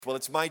Well,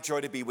 it's my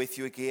joy to be with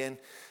you again.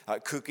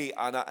 Cookie,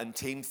 Anna, and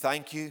team,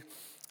 thank you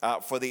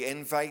for the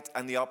invite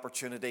and the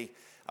opportunity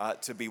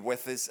to be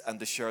with us and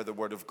to share the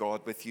Word of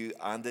God with you.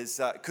 And as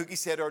Cookie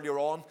said earlier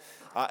on,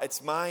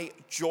 it's my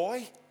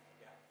joy.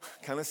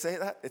 Can I say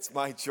that? It's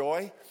my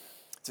joy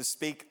to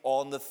speak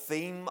on the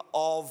theme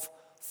of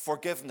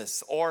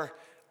forgiveness, or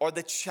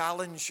the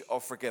challenge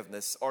of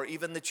forgiveness, or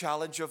even the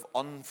challenge of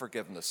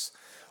unforgiveness,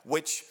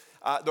 which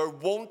there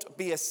won't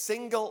be a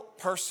single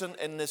person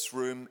in this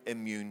room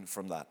immune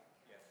from that.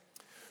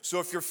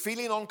 So if you're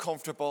feeling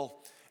uncomfortable,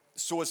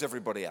 so is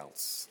everybody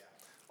else.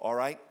 All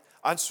right?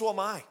 And so am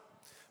I.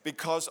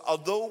 Because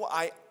although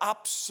I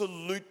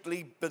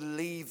absolutely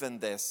believe in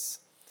this,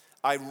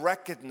 I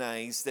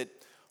recognize that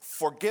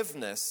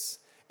forgiveness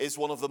is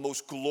one of the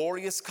most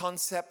glorious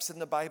concepts in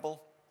the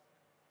Bible,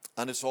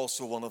 and it's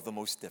also one of the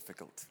most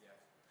difficult.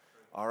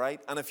 All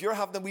right? And if you're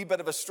having a wee bit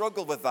of a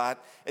struggle with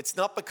that, it's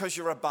not because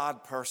you're a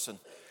bad person.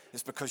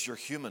 It's because you're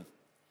human.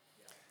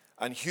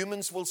 And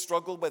humans will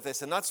struggle with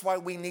this. And that's why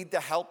we need the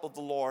help of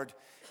the Lord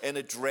in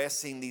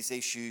addressing these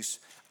issues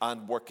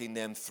and working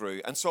them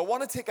through. And so I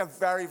want to take a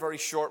very, very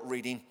short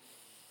reading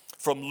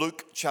from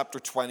Luke chapter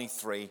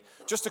 23.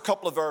 Just a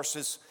couple of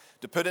verses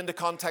to put into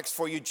context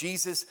for you.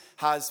 Jesus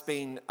has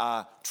been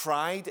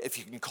tried, if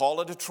you can call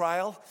it a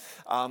trial.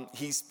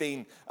 He's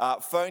been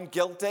found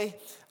guilty.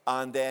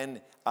 And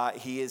then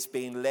he is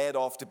being led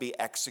off to be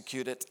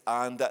executed.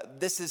 And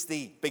this is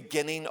the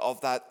beginning of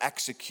that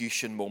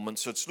execution moment.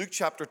 So it's Luke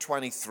chapter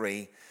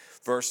 23,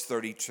 verse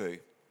 32.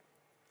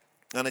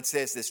 And it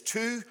says this: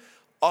 2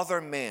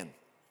 other men,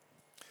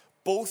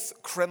 both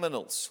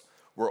criminals,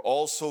 were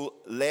also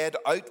led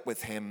out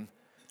with him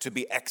to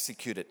be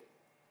executed.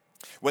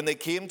 When they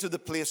came to the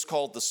place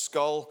called the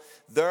Skull,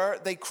 there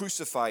they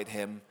crucified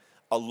him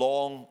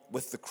along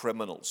with the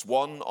criminals,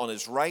 one on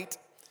his right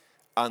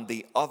and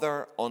the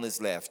other on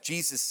his left.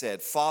 Jesus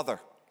said, "Father,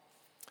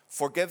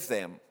 forgive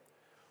them,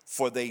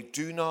 for they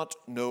do not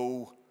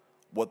know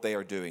what they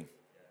are doing."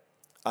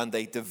 And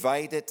they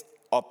divided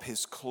up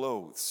his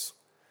clothes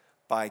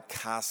by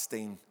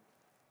casting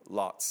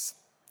lots.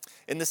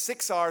 In the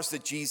 6 hours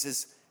that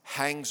Jesus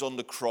hangs on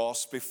the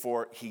cross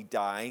before he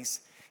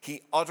dies,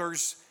 he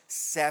utters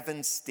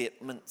 7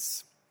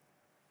 statements.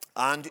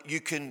 And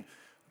you can,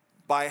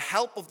 by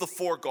help of the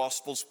 4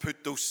 Gospels,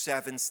 put those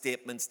 7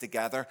 statements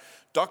together.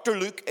 Dr.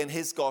 Luke in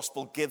his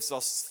Gospel gives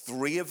us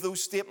 3 of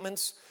those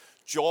statements.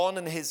 John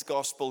in his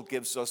Gospel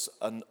gives us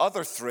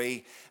another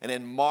 3. And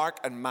then Mark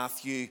and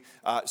Matthew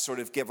sort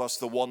of give us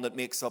the one that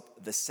makes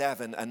up the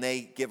 7. And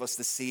they give us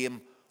the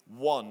same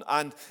one.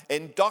 And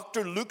in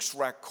Dr. Luke's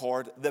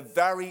record, the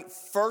very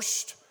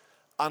first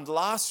and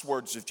last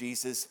words of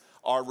Jesus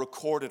are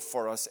recorded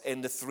for us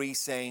in the 3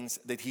 sayings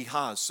that he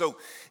has. So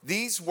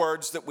these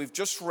words that we've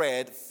just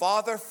read,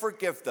 "Father,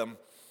 forgive them,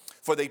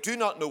 for they do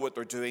not know what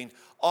they're doing,"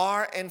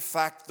 are in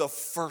fact the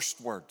first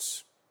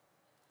words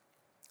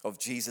of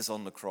Jesus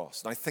on the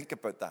cross. Now think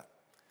about that.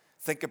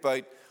 Think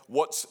about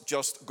what's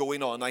just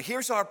going on. Now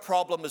here's our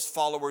problem as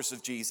followers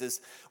of Jesus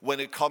when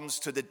it comes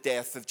to the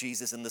death of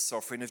Jesus and the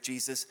suffering of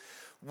Jesus.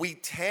 We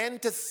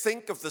tend to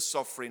think of the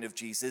suffering of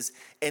Jesus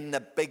in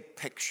the big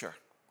picture.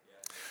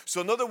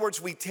 So in other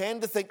words, we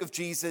tend to think of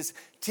Jesus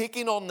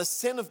taking on the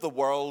sin of the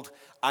world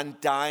and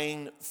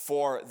dying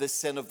for the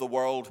sin of the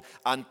world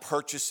and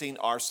purchasing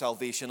our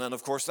salvation. And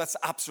of course, that's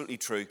absolutely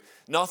true.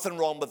 Nothing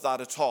wrong with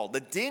that at all. The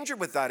danger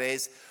with that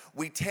is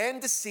we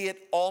tend to see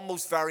it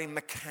almost very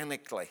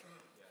mechanically.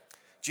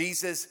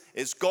 Jesus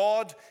is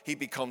God, he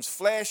becomes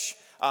flesh,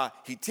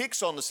 he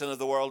takes on the sin of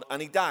the world,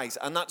 and he dies.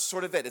 And that's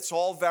sort of it. It's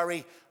all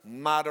very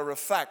matter of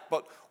fact.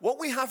 But what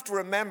we have to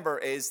remember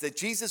is that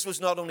Jesus was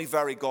not only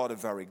very God and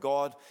very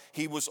God,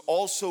 he was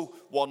also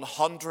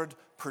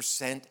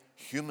 100%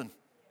 human.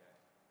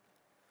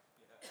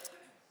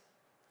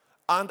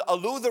 And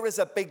although there is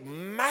a big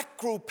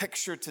macro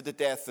picture to the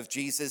death of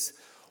Jesus,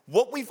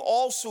 what we've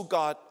also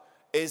got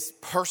is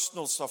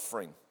personal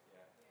suffering.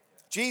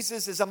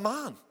 Jesus is a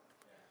man.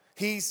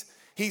 He's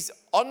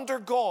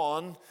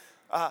undergone,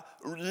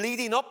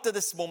 leading up to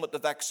this moment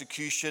of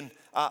execution,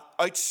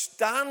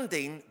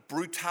 outstanding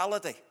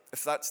brutality,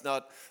 if that's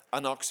not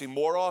an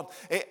oxymoron.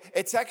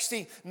 It's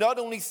actually not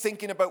only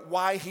thinking about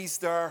why he's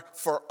there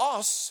for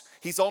us,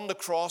 he's on the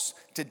cross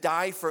to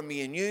die for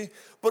me and you,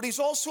 but he's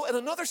also, in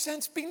another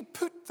sense, been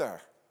put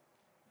there,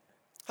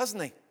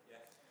 hasn't he?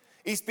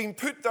 He's been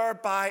put there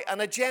by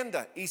an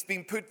agenda. He's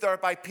been put there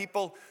by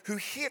people who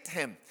hate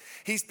him.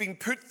 He's been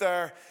put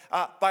there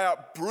by a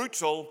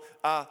brutal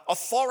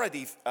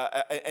authority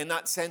in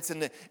that sense in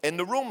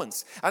the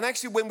Romans. And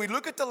actually, when we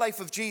look at the life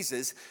of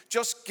Jesus,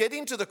 just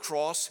getting to the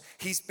cross,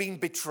 he's been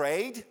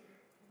betrayed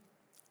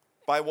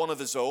by one of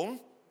his own.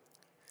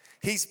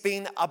 He's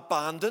been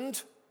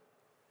abandoned.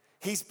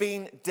 He's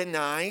been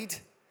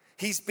denied.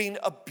 He's been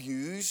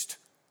abused,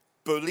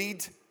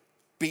 bullied,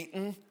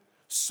 beaten,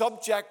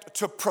 subject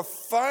to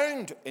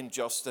profound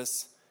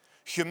injustice,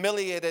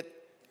 humiliated,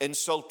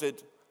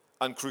 insulted,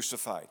 and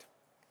crucified.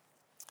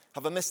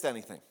 Have I missed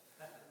anything?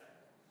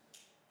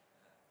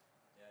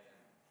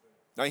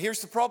 Now,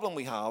 here's the problem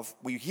we have.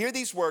 We hear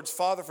these words,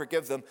 Father,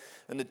 forgive them,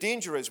 and the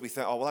danger is we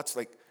think, oh, well, that's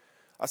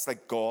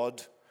like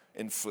God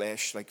in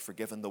flesh, like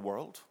forgiving the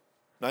world.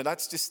 Now,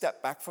 let's just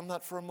step back from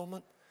that for a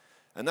moment,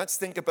 and let's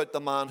think about the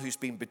man who's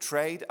been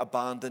betrayed,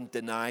 abandoned,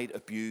 denied,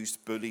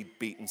 abused, bullied,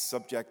 beaten,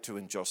 subject to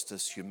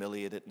injustice,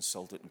 humiliated,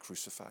 insulted, and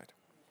crucified.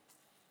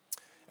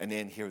 And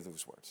then hear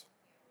those words.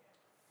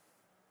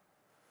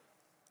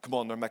 Come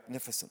on, they're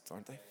magnificent,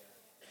 aren't they?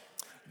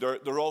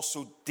 They're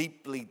also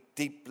deeply,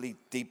 deeply,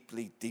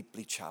 deeply,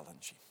 deeply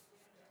challenging.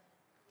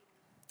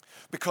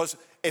 Because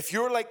if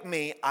you're like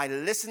me, I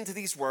listen to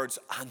these words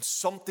and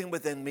something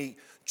within me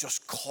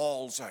just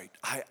calls out.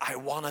 I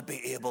want to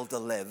be able to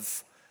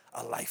live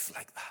a life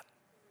like that.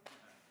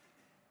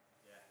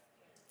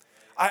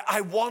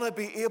 I want to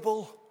be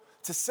able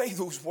to say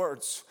those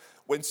words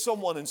when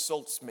someone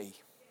insults me.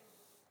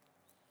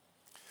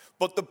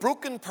 But the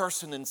broken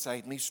person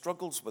inside me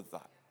struggles with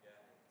that.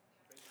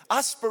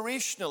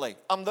 Aspirationally,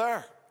 I'm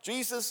there.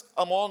 Jesus,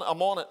 I'm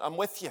on it. I'm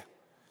with you.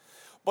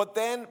 But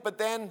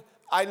then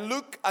I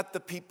look at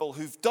the people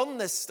who've done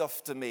this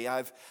stuff to me.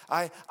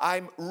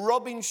 I'm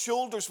rubbing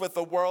shoulders with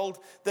a world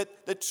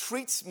that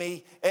treats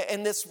me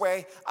in this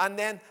way. And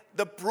then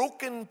the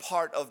broken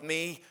part of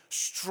me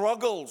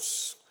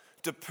struggles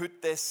to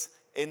put this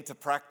into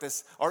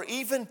practice, or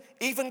even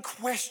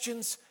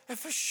questions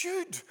if I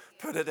should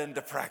put it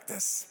into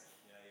practice.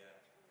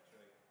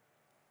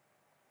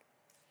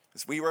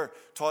 As we were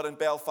taught in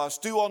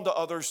Belfast, do unto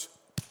others,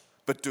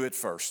 but do it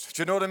first.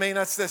 Do you know what I mean?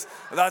 That's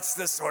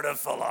the sort of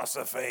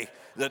philosophy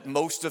that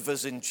most of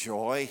us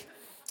enjoy,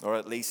 or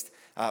at least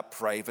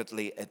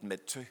privately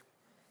admit to.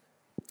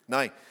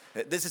 Now,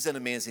 this is an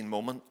amazing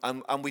moment,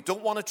 and we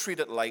don't want to treat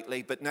it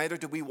lightly, but neither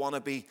do we want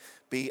to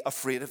be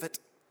afraid of it.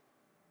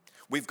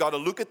 We've got to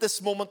look at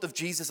this moment of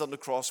Jesus on the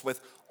cross with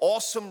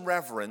awesome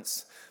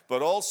reverence,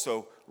 but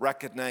also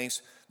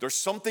recognize there's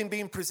something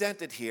being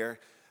presented here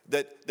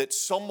that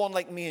someone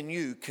like me and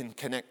you can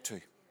connect to.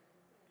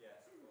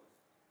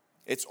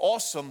 It's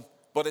awesome,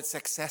 but it's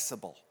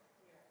accessible.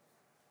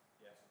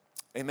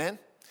 Amen?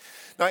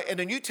 Now, in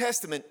the New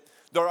Testament,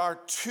 there are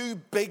two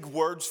big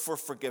words for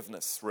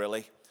forgiveness,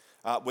 really,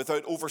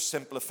 without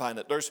oversimplifying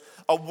it. There's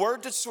a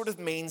word that sort of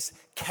means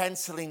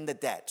canceling the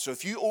debt. So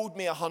if you owed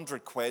me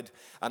 £100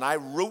 and I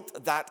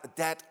wrote that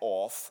debt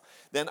off,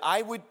 then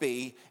I would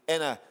be,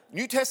 in a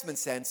New Testament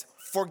sense,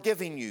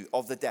 forgiving you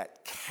of the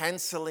debt,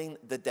 canceling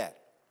the debt.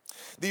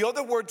 The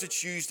other word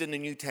that's used in the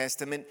New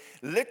Testament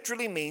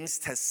literally means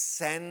to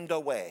send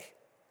away.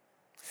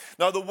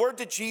 Now, the word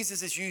that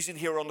Jesus is using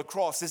here on the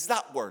cross is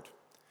that word.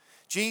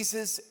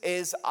 Jesus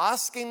is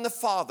asking the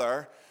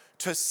Father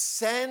to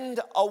send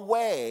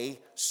away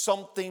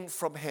something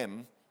from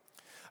him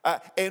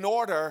in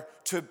order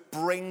to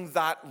bring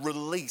that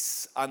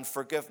release and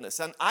forgiveness.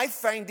 And I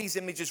find these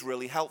images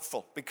really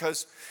helpful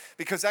because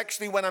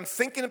actually when I'm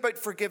thinking about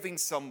forgiving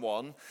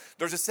someone,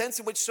 there's a sense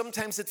in which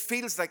sometimes it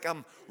feels like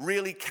I'm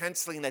really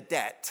canceling a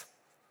debt.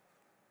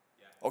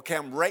 Okay,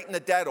 I'm writing a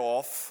debt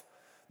off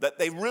that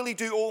they really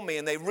do owe me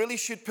and they really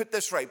should put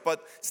this right,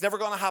 but it's never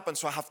going to happen,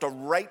 so I have to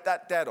write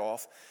that debt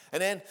off.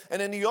 And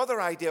then the other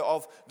idea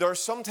of there are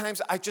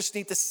sometimes I just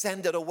need to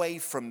send it away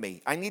from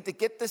me. I need to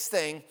get this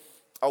thing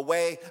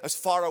away, as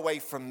far away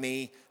from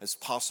me as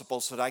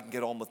possible so that I can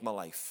get on with my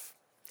life.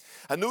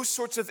 And those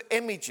sorts of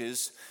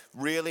images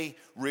really,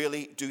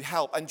 really do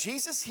help. And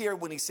Jesus here,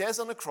 when he says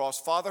on the cross,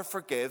 Father,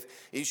 forgive,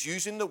 is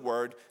using the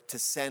word to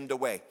send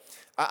away.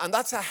 And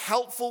that's a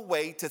helpful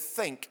way to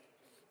think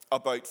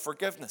about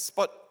forgiveness.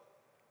 But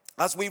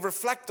as we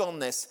reflect on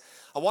this,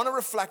 I want to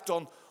reflect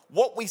on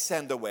what we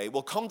send away.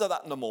 We'll come to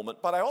that in a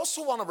moment. But I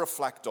also want to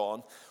reflect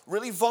on,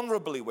 really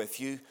vulnerably with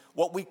you,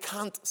 what we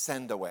can't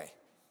send away.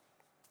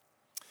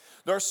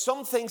 There are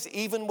some things,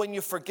 even when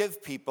you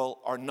forgive people,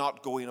 are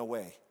not going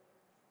away.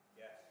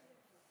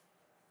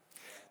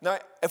 Now,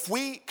 if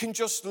we can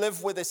just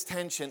live with this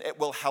tension, it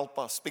will help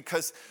us,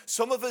 because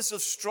some of us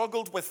have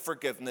struggled with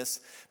forgiveness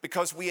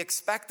because we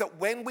expect that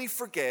when we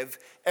forgive,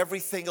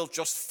 everything will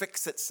just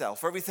fix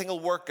itself. Everything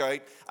will work out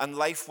and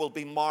life will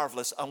be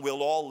marvelous and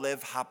we'll all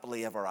live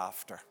happily ever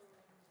after.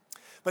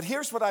 But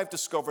here's what I've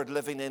discovered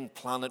living in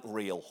Planet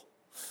Real.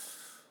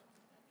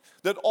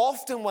 That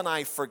often when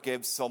I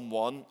forgive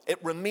someone,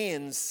 it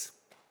remains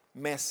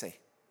messy.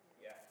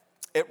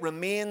 It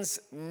remains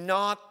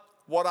not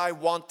what I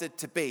want it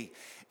to be.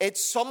 It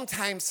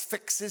sometimes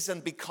fixes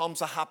and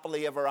becomes a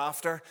happily ever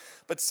after,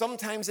 but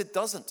sometimes it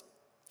doesn't.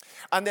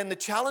 And then the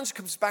challenge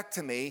comes back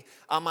to me,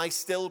 am I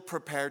still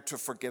prepared to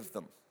forgive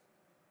them?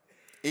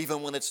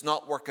 Even when it's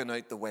not working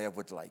out the way I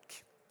would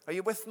like. Are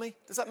you with me?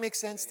 Does that make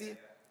sense to you?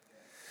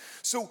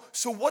 So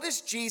what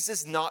is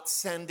Jesus not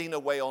sending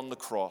away on the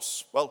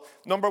cross? Well,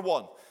 number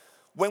one,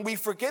 when we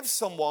forgive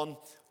someone,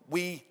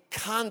 we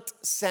can't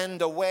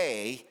send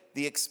away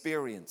the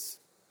experience.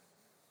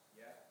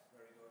 Yeah,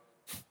 very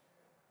good.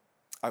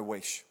 I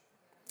wish.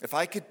 If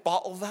I could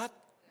bottle that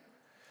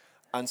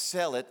and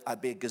sell it,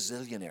 I'd be a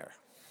gazillionaire.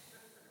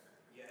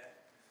 Yeah.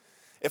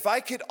 If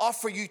I could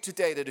offer you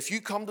today that if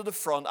you come to the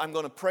front, I'm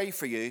going to pray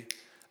for you,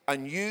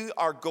 and you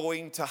are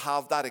going to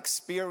have that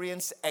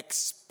experience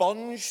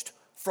expunged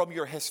from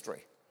your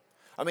history.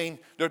 I mean,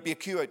 there'd be a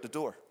queue out the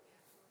door.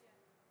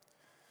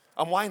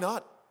 And why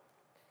not?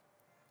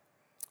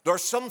 There are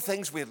some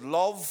things we'd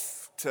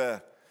love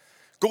to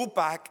go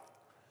back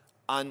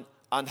and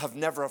have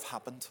never have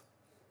happened.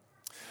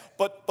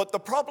 But the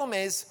problem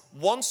is,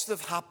 once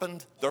they've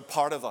happened, they're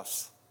part of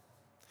us.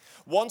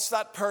 Once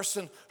that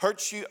person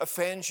hurts you,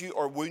 offends you,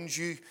 or wounds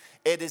you,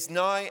 it is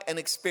now an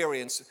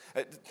experience.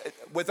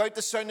 Without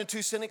the sounding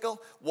too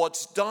cynical,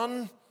 what's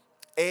done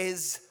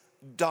is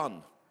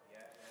done.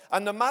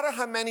 And no matter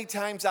how many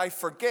times I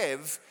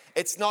forgive,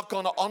 it's not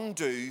going to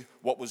undo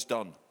what was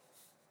done.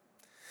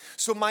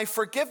 So my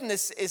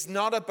forgiveness is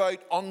not about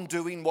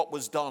undoing what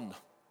was done.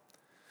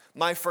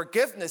 My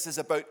forgiveness is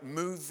about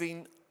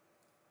moving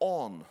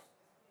on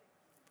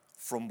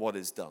from what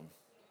is done.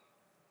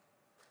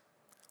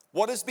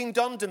 What has been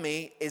done to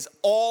me is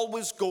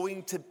always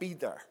going to be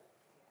there.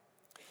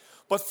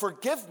 But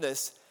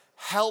forgiveness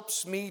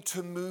helps me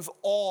to move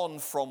on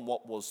from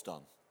what was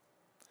done,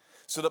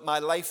 so that my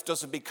life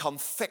doesn't become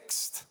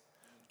fixed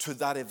to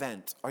that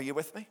event. Are you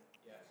with me?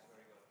 Yes,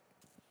 very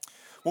good.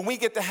 When we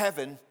get to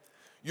heaven,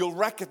 you'll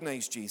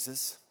recognize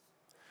Jesus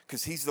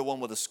because he's the one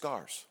with the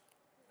scars.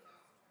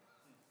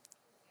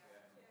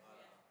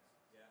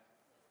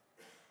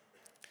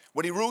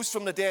 When he rose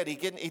from the dead, he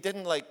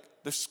didn't like,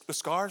 the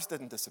scars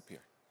didn't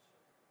disappear.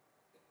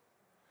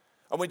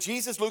 And when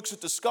Jesus looks at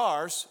the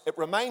scars, it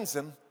reminds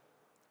him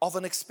of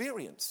an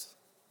experience.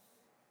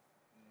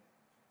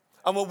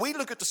 And when we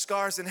look at the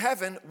scars in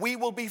heaven, we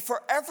will be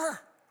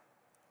forever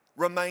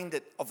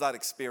reminded of that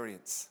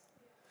experience.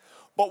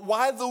 But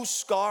while those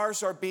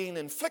scars are being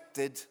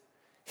inflicted,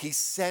 he's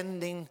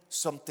sending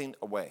something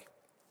away.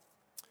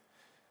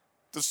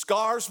 The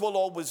scars will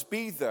always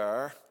be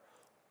there,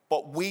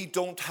 but we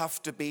don't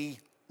have to be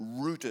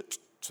rooted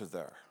to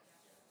there.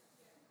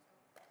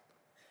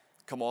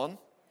 Come on.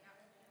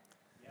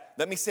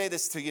 Let me say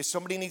this to you.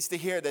 Somebody needs to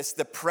hear this.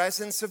 The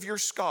presence of your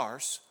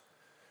scars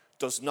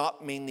does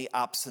not mean the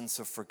absence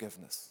of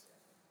forgiveness.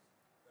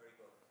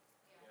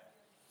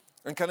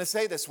 And can I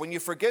say this? When you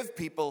forgive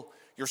people,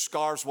 your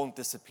scars won't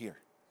disappear.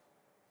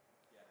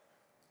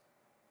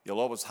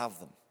 You'll always have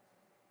them.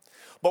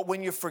 But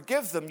when you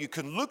forgive them, you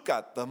can look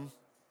at them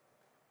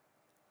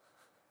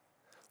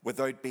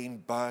without being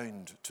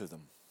bound to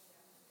them.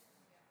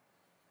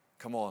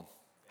 Come on.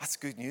 That's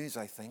good news,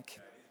 I think.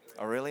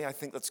 Oh, really? I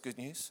think that's good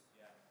news.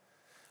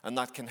 And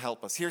that can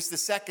help us. Here's the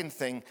second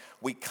thing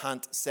we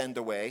can't send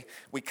away.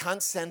 We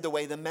can't send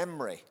away the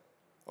memory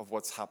of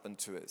what's happened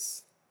to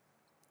us.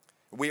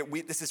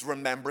 This is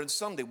Remembrance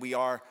Sunday. We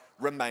are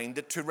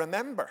reminded to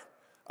remember.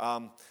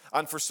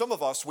 And for some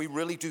of us, we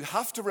really do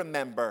have to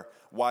remember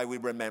why we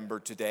remember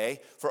today.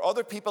 For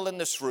other people in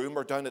this room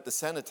or down at the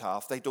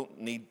cenotaph, they don't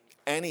need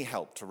any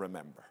help to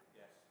remember.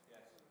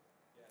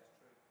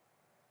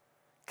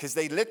 Because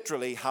they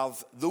literally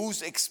have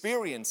those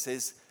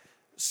experiences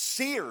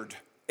seared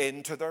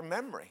into their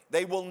memory.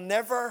 They will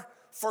never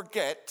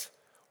forget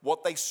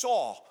what they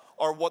saw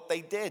or what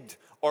they did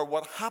or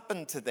what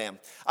happened to them.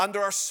 And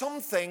there are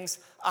some things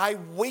I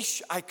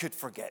wish I could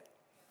forget.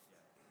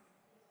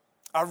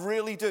 I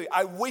really do.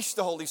 I wish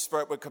the Holy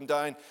Spirit would come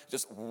down,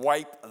 just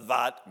wipe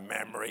that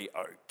memory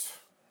out.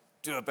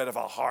 Do a bit of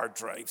a hard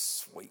drive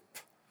sweep.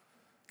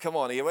 Come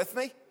on, are you with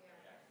me?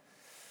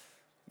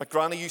 My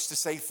granny used to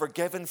say,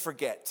 forgive and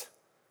forget.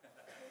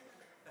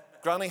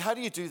 Granny, how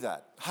do you do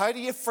that? How do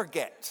you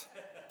forget?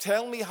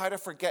 Tell me how to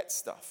forget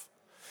stuff.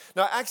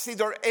 Now, actually,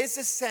 there is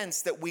a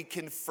sense that we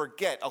can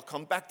forget. I'll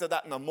come back to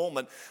that in a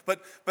moment.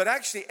 But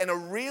actually, in a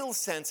real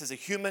sense, as a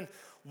human,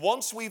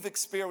 once we've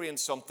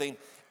experienced something,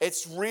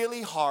 it's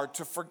really hard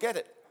to forget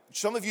it.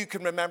 Some of you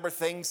can remember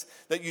things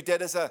that you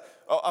did as a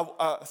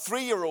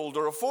 3-year-old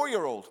or a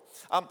 4-year-old.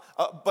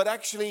 But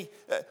actually,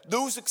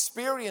 those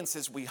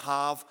experiences we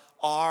have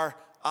are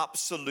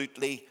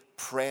absolutely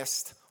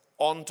pressed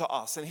onto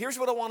us. And here's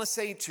what I want to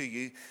say to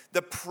you.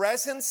 The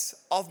presence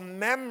of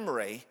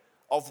memory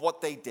of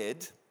what they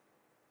did,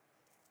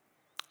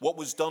 what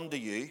was done to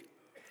you,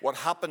 what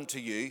happened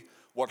to you,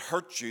 what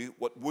hurt you,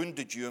 what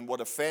wounded you, and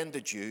what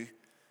offended you,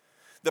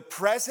 the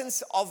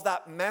presence of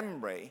that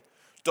memory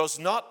does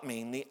not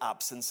mean the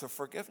absence of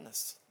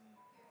forgiveness.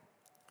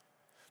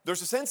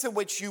 There's a sense in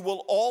which you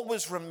will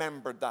always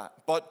remember that,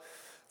 but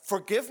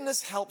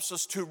forgiveness helps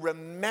us to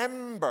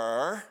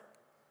remember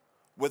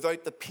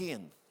without the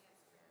pain.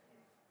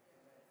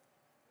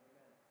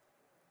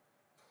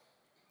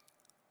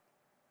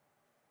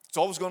 It's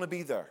always going to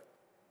be there.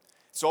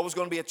 It's always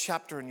going to be a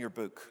chapter in your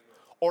book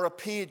or a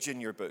page in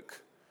your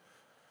book.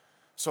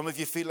 Some of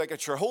you feel like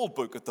it's your whole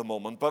book at the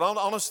moment, but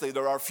honestly,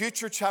 there are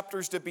future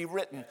chapters to be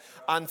written,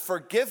 and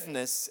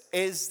forgiveness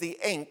is the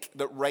ink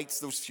that writes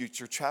those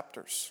future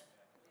chapters.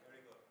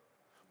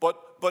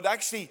 But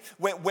actually,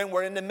 when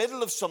we're in the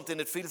middle of something,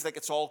 it feels like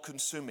it's all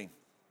consuming.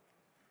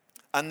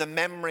 And the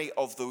memory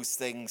of those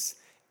things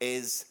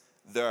is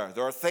there.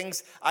 There are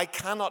things I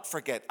cannot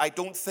forget. I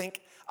don't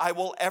think I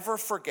will ever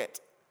forget.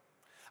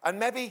 And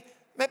maybe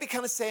maybe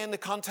kind of say in the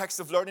context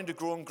of learning to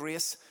grow in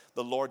grace,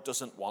 the Lord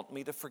doesn't want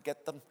me to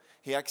forget them.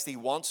 He actually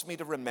wants me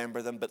to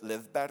remember them but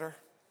live better.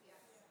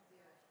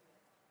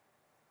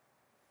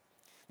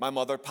 My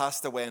mother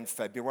passed away in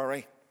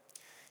February.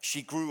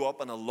 She grew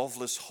up in a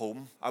loveless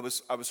home. I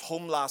was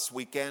home last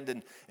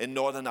weekend in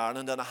Northern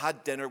Ireland, and I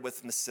had dinner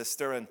with my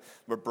sister and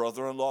my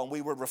brother-in-law, and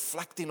we were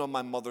reflecting on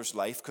my mother's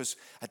life because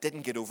I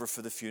didn't get over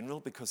for the funeral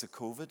because of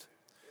COVID.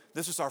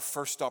 This was our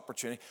first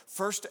opportunity,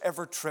 first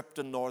ever trip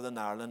to Northern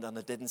Ireland, and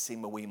I didn't see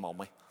my wee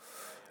mummy.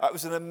 It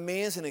was an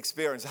amazing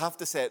experience. I have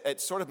to say, it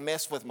sort of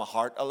messed with my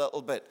heart a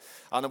little bit.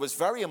 And it was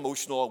very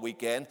emotional all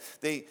weekend.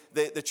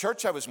 The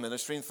church I was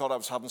ministering thought I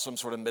was having some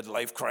sort of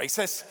midlife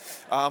crisis.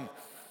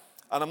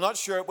 And I'm not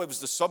sure it was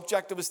the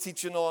subject I was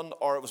teaching on,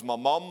 or it was my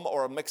mum,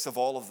 or a mix of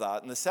all of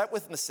that. And I sat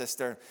with my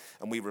sister,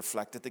 and we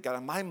reflected together.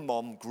 My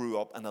mum grew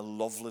up in a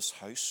loveless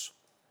house.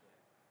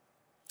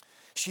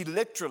 She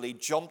literally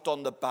jumped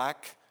on the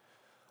back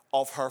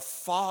of her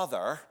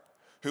father,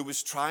 who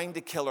was trying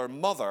to kill her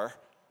mother,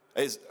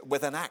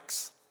 with an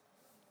axe.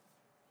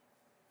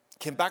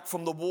 Came back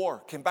from the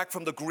war, came back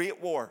from the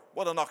Great War.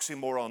 What an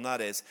oxymoron that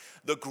is.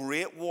 The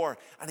Great War.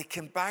 And he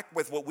came back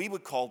with what we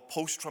would call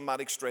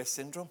post-traumatic stress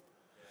syndrome.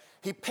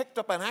 He picked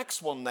up an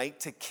axe one night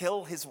to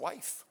kill his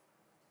wife.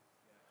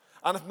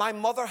 And if my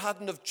mother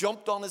hadn't have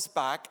jumped on his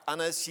back, and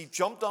as she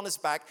jumped on his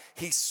back,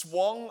 he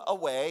swung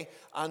away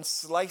and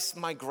sliced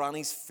my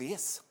granny's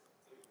face.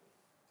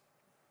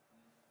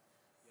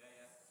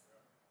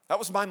 That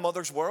was my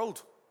mother's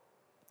world.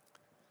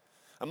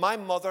 And my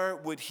mother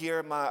would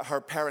hear her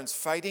parents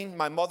fighting.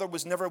 My mother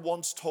was never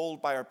once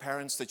told by her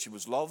parents that she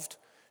was loved,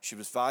 she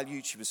was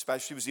valued, she was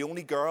special. She was the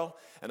only girl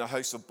in a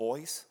house of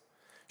boys.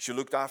 She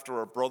looked after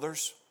her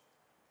brothers.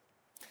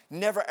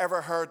 Never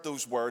ever heard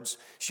those words.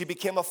 She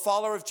became a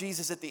follower of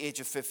Jesus at the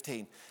age of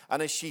 15.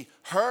 And as she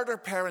heard her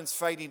parents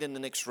fighting in the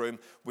next room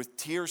with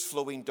tears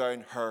flowing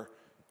down her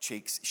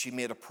cheeks, she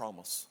made a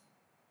promise.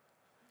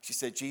 She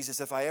said, Jesus,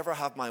 if I ever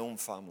have my own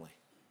family,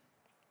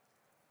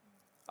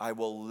 I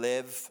will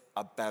live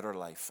a better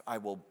life. I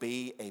will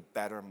be a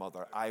better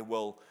mother. I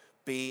will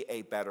be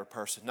a better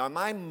person. Now,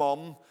 my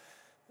mum,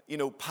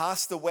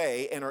 passed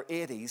away in her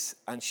 80s,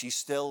 and she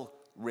still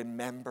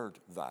remembered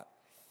that.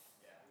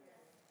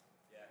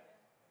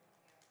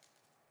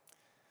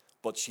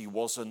 But she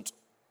wasn't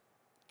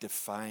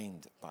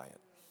defined by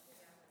it.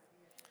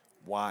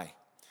 Why?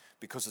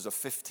 Because as a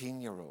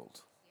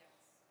 15-year-old,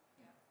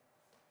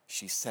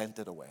 she sent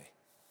it away.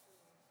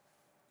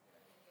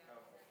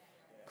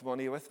 Come on,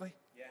 are you with me?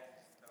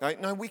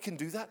 Now we can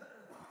do that.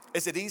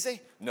 Is it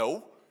easy?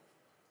 No.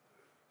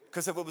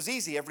 Because if it was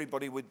easy,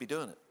 everybody would be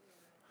doing it.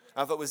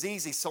 And if it was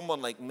easy,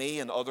 someone like me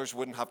and others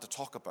wouldn't have to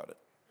talk about it.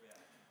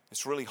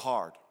 It's really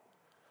hard.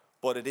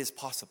 But it is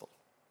possible.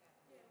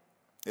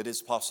 It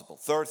is possible.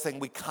 Third thing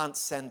we can't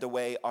send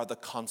away are the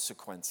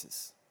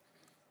consequences.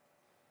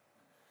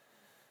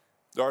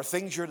 There are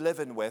things you're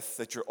living with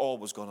that you're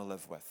always going to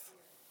live with.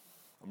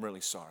 I'm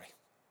really sorry.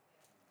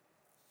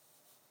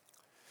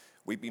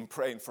 We've been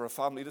praying for a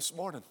family this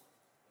morning.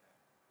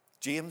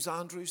 James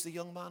Andrews, the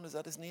young man, is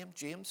that his name?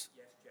 James?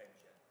 Yes, James,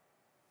 yeah.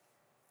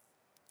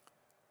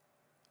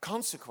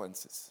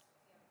 Consequences.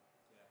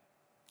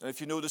 And if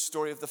you know the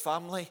story of the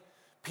family,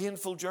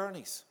 painful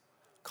journeys,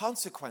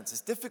 consequences,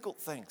 difficult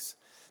things.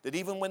 That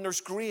even when there's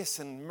grace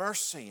and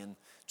mercy and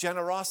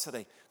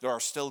generosity, there are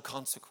still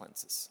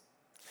consequences.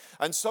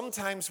 And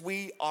sometimes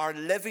we are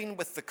living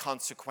with the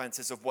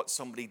consequences of what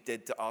somebody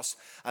did to us.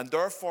 And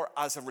therefore,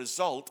 as a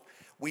result,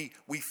 we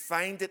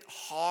find it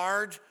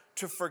hard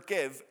to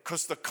forgive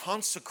because the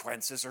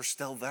consequences are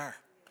still there.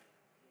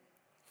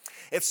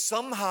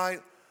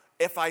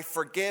 If I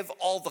forgive,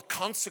 all the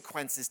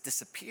consequences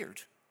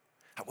disappeared,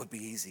 that would be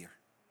easier.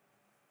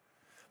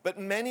 But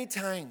many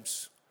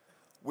times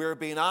we're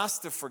being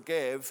asked to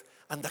forgive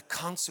and the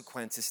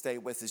consequences stay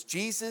with us.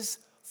 Jesus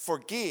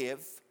forgave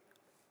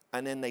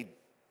and then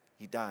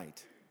he died.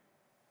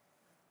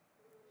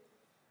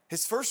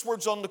 His first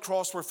words on the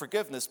cross were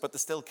forgiveness, but they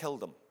still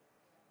killed him.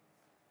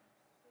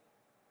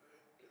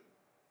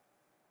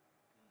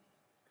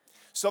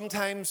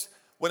 Sometimes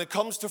when it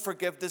comes to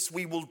forgiveness,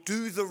 we will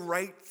do the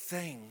right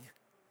thing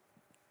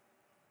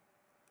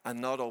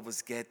and not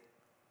always get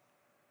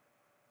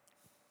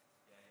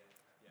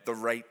the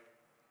right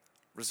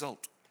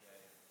result.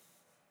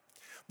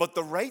 But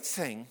the right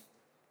thing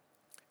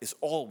is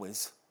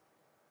always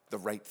the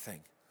right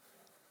thing.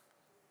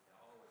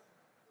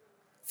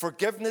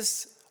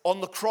 Forgiveness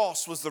on the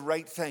cross was the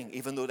right thing,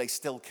 even though they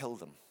still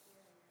killed him.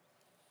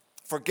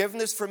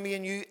 Forgiveness for me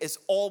and you is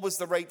always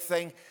the right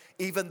thing,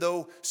 even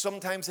though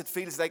sometimes it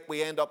feels like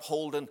we end up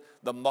holding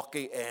the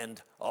mucky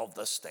end of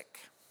the stick.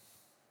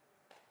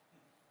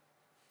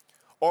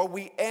 Or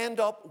we end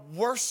up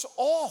worse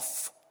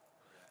off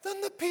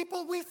than the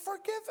people we've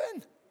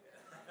forgiven.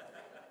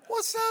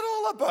 What's that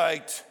all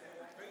about?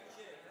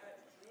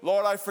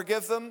 Lord, I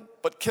forgive them,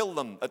 but kill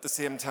them at the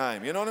same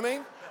time. You know what I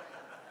mean?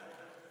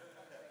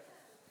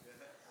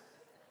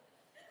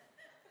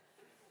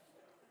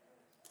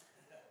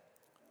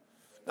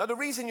 Now, the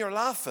reason you're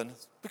laughing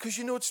is because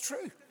you know it's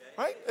true.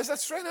 Right? Is that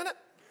strange, isn't it?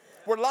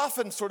 We're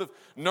laughing, sort of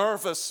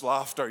nervous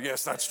laughter.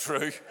 Yes, that's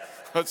true.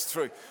 That's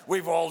true.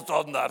 We've all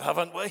done that,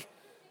 haven't we?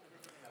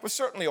 We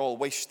certainly all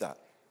wish that.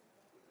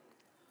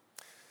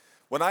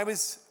 When I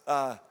was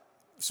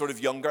sort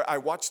of younger, I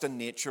watched a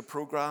nature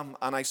program,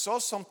 and I saw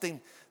something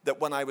that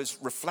when I was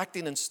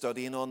reflecting and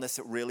studying on this,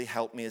 it really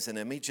helped me as an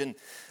image.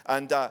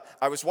 And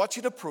I was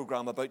watching a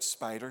program about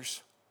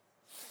spiders,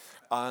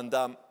 and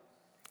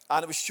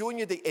it was showing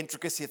you the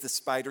intricacy of the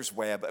spider's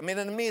web. I mean,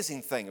 an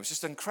amazing thing. It was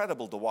just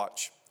incredible to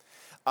watch.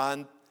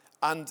 And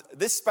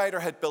this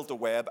spider had built a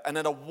web, and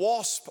then a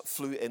wasp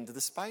flew into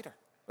the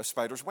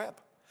spider's web.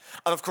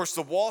 And of course,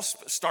 the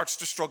wasp starts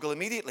to struggle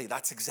immediately.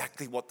 That's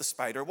exactly what the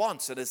spider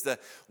wants. And as the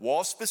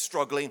wasp is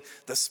struggling,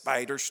 the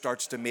spider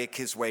starts to make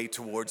his way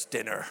towards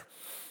dinner.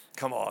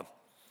 Come on.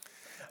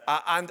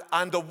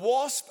 And the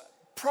wasp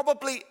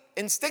probably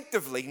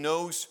instinctively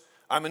knows,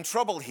 I'm in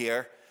trouble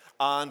here,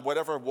 and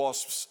whatever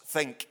wasps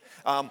think.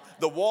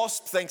 The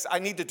wasp thinks, I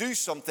need to do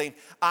something,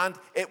 and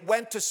it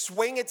went to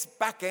swing its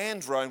back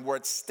end round where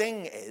its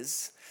sting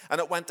is, and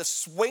it went to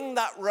swing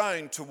that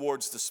round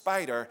towards the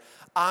spider,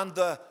 and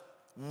the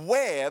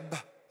web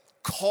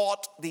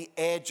caught the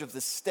edge of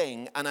the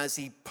sting, and as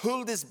he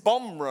pulled his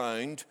bum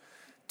round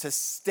to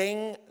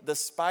sting the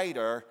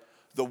spider,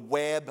 the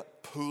web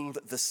pulled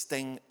the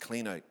sting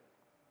clean out.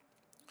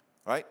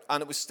 Right?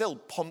 And it was still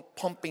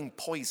pumping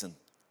poison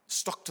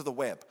stuck to the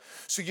web.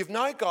 So you've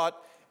now got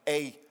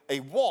a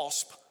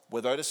wasp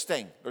without a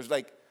sting. There's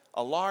like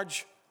a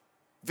large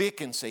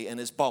vacancy in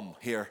his bum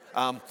here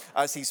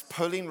as he's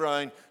pulling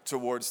round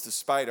towards the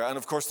spider. And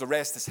of course, the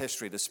rest is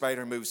history. The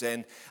spider moves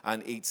in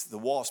and eats the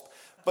wasp.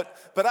 But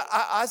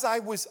as I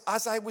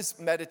was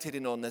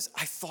meditating on this,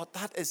 I thought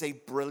that is a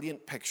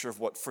brilliant picture of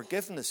what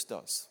forgiveness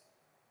does.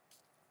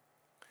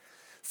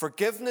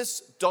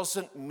 Forgiveness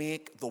doesn't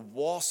make the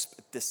wasp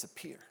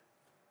disappear.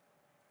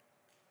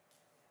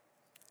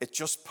 It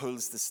just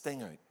pulls the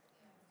sting out.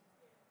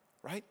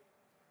 Right?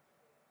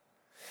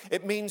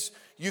 It means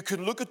you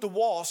can look at the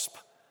wasp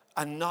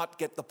and not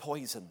get the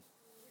poison.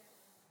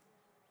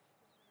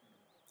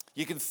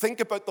 You can think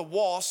about the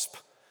wasp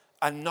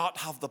and not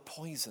have the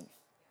poison.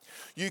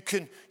 You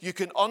can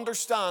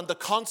understand the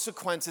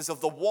consequences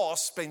of the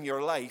wasp in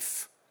your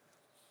life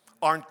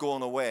aren't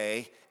going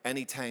away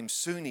anytime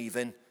soon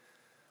even,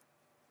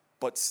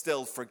 but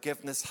still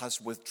forgiveness has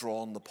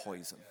withdrawn the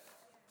poison.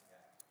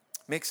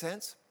 Make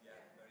sense?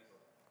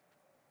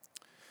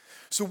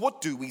 So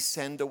what do we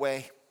send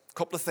away? A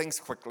couple of things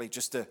quickly,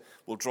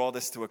 we'll draw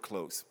this to a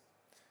close.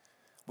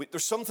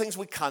 There's some things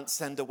we can't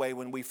send away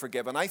when we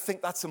forgive, and I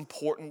think that's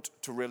important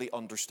to really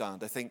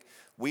understand. I think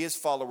we as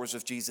followers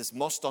of Jesus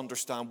must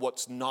understand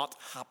what's not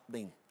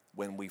happening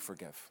when we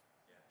forgive,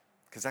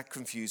 because that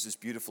confuses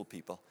beautiful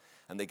people,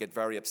 and they get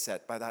very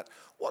upset by that.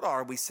 What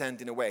are we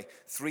sending away?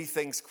 3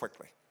 things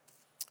quickly.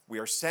 We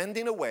are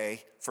sending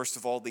away, first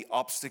of all, the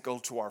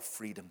obstacle to our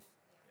freedom.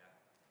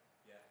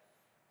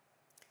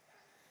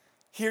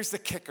 Here's the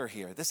kicker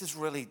here. This is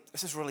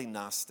really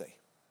nasty.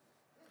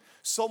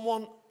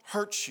 Someone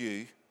hurts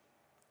you,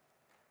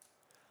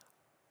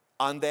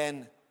 and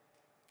then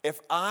if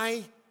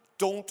I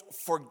don't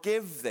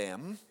forgive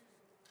them,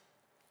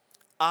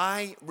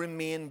 I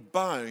remain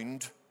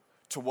bound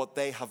to what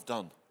they have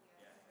done.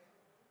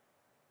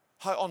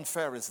 How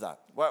unfair is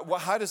that?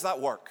 How does that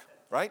work,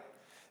 right?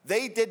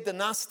 They did the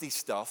nasty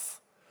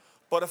stuff,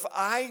 but if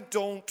I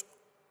don't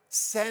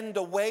send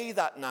away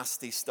that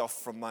nasty stuff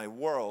from my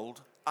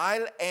world,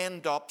 I'll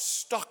end up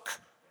stuck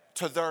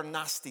to their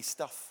nasty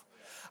stuff.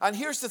 And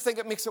here's the thing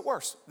that makes it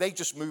worse. They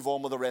just move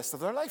on with the rest of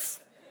their life.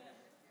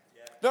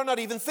 They're not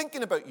even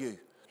thinking about you.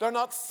 They're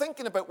not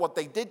thinking about what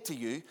they did to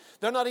you.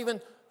 They're not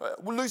even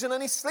losing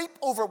any sleep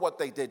over what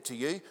they did to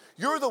you.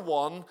 You're the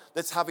one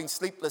that's having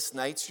sleepless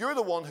nights. You're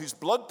the one whose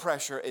blood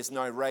pressure is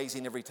now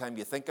rising every time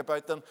you think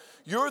about them.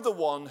 You're the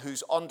one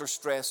who's under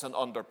stress and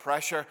under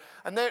pressure.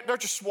 And they're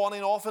just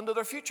swanning off into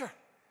their future.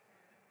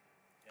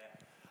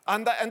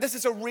 And this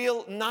is a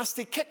real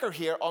nasty kicker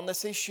here on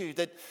this issue,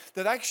 that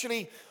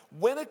actually,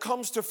 when it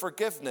comes to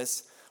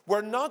forgiveness,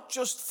 we're not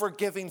just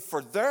forgiving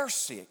for their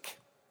sake.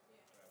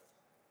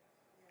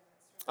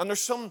 And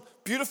there's some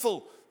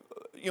beautiful,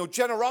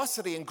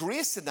 generosity and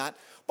grace in that,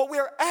 but we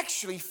are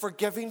actually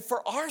forgiving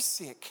for our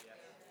sake.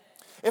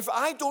 If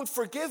I don't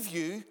forgive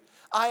you,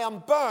 I am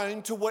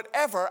bound to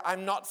whatever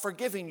I'm not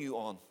forgiving you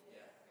on.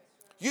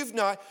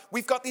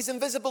 We've got these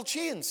invisible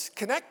chains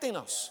connecting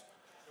us.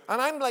 And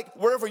I'm like,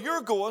 wherever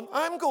you're going,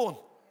 I'm going.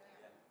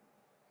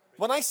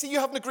 When I see you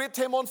having a great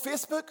time on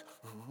Facebook,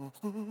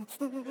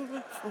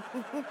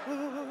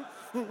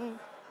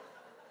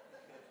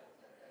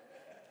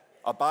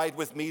 abide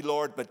with me,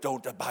 Lord, but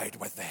don't abide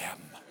with them.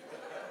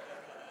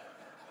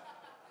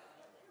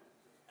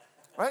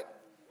 Right?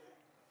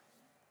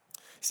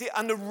 See,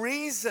 and the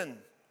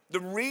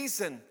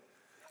reason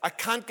I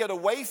can't get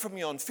away from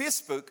you on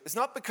Facebook is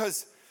not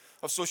because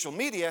of social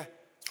media,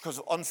 it's because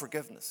of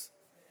unforgiveness.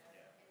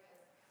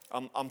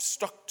 I'm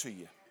stuck to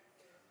you.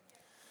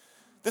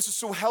 This is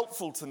so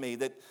helpful to me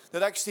that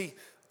actually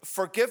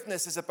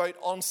forgiveness is about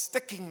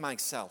unsticking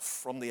myself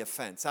from the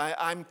offense.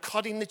 I'm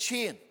cutting the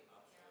chain.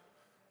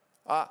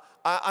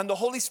 And the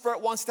Holy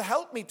Spirit wants to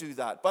help me do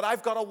that, but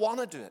I've got to want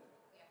to do it.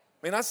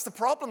 I mean, that's the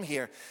problem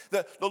here.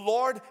 The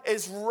Lord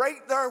is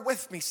right there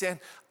with me saying,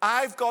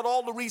 I've got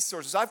all the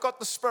resources. I've got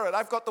the Spirit.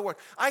 I've got the Word.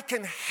 I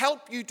can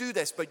help you do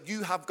this, but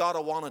you have got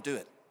to want to do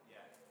it.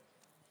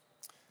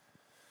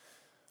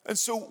 And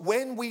so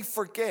when we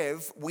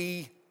forgive,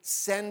 we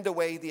send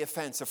away the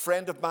offense. A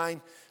friend of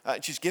mine,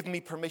 she's given me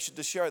permission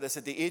to share this,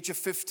 at the age of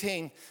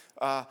 15,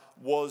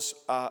 was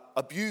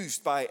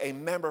abused by a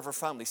member of her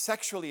family,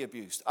 sexually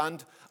abused.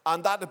 And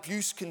that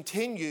abuse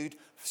continued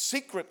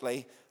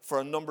secretly for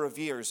a number of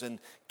years. And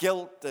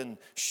guilt and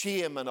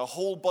shame and a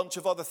whole bunch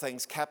of other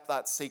things kept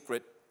that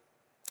secret.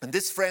 And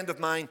this friend of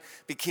mine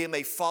became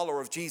a follower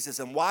of Jesus.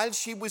 And while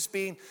she was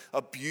being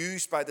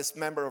abused by this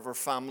member of her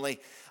family,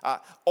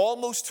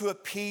 almost to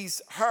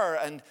appease her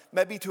and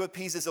maybe to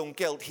appease his own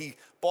guilt, he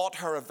bought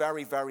her a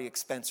very, very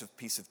expensive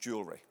piece of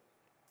jewelry.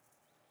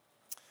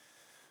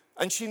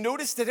 And she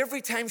noticed that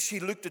every time she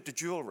looked at the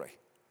jewelry,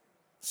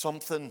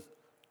 something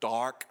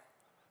dark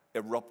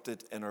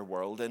erupted in her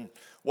world. And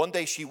one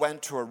day she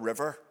went to a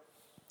river,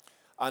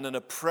 and in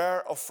a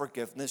prayer of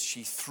forgiveness,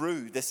 she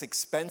threw this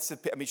expensive,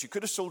 she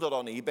could have sold it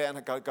on eBay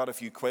and got a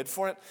few quid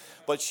for it,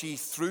 but she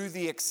threw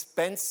the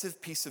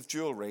expensive piece of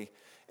jewelry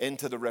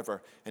into the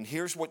river. And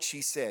here's what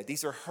she said.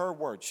 These are her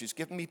words. She's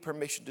given me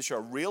permission to share.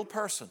 A real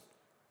person,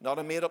 not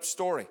a made-up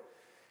story.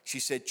 She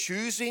said,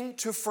 choosing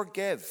to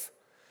forgive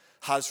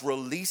has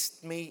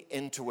released me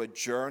into a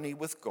journey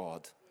with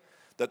God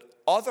that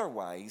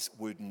otherwise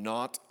would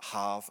not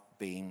have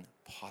been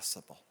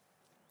possible.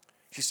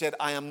 She said,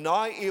 I am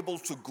now able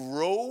to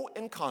grow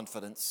in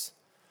confidence,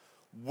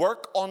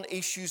 work on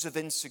issues of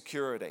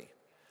insecurity,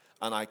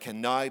 and I can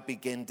now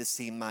begin to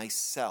see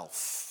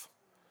myself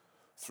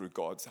through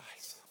God's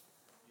eyes.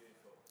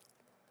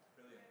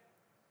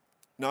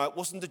 Now, it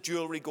wasn't the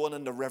jewelry going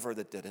in the river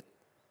that did it,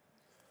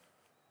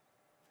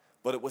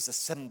 but it was a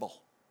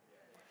symbol.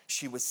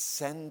 She was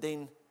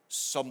sending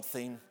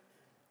something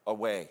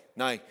away.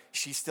 Now,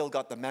 she still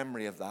got the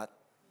memory of that.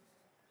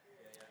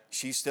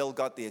 She still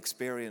got the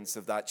experience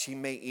of that. She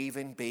may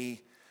even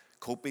be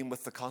coping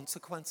with the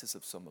consequences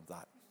of some of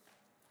that.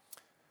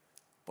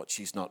 But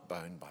she's not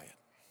bound by it.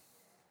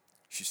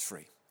 She's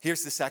free.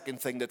 Here's the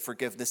second thing that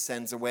forgiveness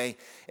sends away.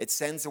 It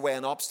sends away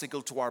an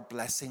obstacle to our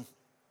blessing.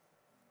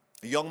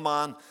 A young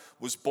man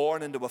was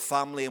born into a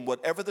family, and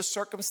whatever the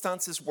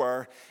circumstances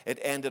were, it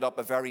ended up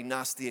a very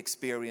nasty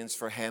experience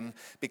for him,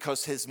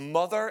 because his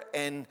mother,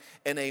 in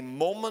a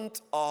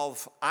moment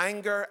of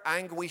anger,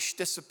 anguish,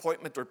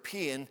 disappointment, or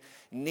pain,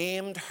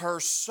 named her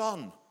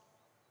son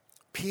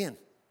Pain.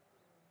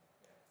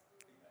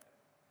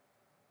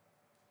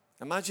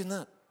 Imagine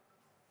that.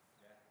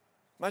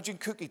 Imagine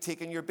Cookie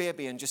taking your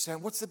baby and just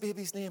saying, what's the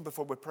baby's name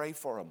before we pray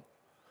for him?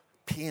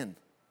 Pain.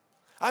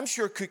 I'm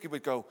sure Cookie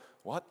would go,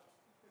 what?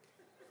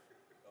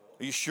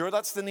 Are you sure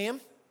that's the name?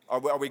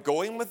 Are we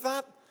going with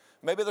that?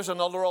 Maybe there's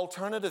another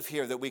alternative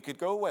here that we could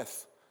go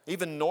with.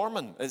 Even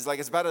Norman is like,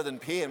 it's better than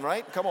Pain,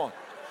 right? Come on.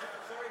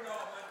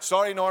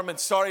 Sorry, Norman.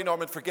 Sorry,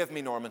 Norman. Forgive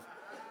me, Norman.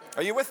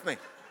 Are you with me?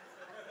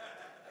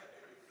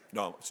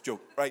 No, it's a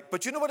joke, right?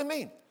 But you know what I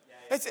mean?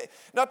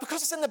 Now,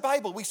 because it's in the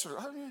Bible, we sort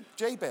of,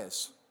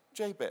 Jabez.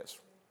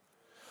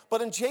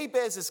 But in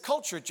Jabez's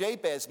culture,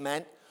 Jabez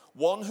meant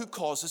one who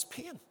causes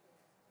pain.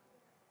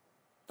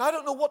 Now, I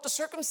don't know what the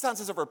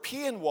circumstances of her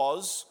pain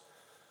was,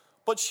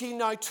 but she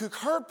now took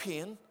her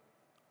pain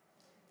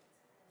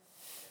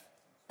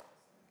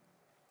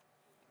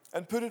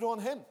and put it on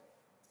him.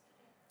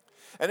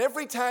 And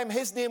every time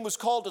his name was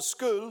called at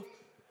school,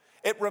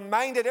 it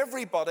reminded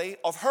everybody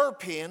of her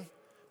pain,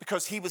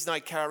 because he was now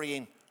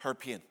carrying her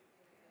pain.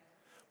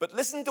 But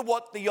listen to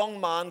what the young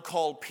man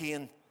called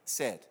Pain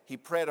said. He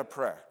prayed a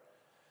prayer.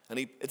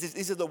 And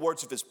these are the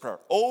words of his prayer.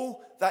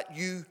 Oh, that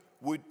you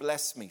would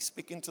bless me,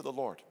 speaking to the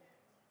Lord.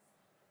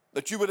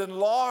 That you would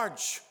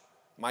enlarge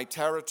my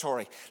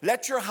territory.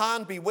 Let your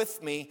hand be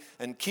with me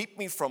and keep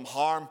me from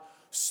harm,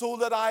 so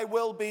that I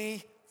will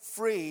be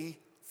free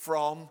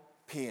from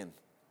pain.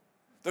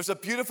 There's a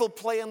beautiful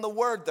play in the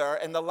word there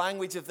in the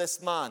language of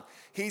this man.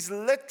 He's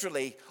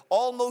literally,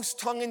 almost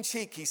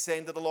tongue-in-cheek, he's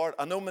saying to the Lord,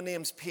 I know my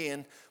name's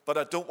Pain, but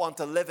I don't want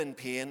to live in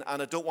pain, and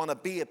I don't want to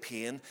be a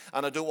pain,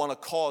 and I don't want to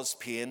cause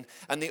pain.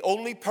 And the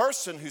only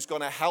person who's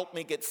going to help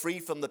me get free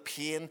from the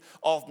pain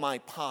of my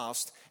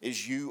past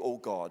is you, oh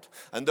God.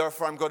 And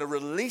therefore I'm going to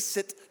release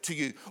it to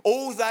you.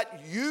 Oh,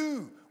 that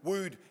you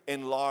would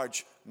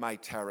enlarge my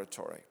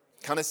territory.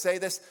 Can I say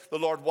this? The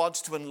Lord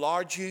wants to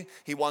enlarge you.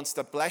 He wants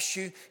to bless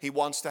you. He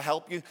wants to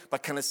help you.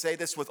 But can I say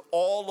this with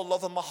all the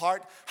love in my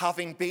heart,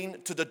 having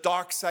been to the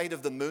dark side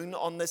of the moon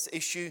on this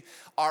issue,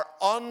 our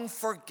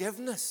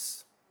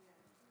unforgiveness.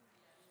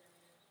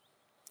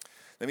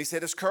 Let me say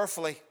this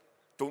carefully.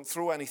 Don't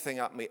throw anything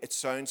at me. It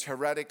sounds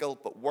heretical,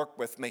 but work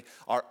with me.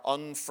 Our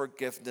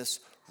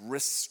unforgiveness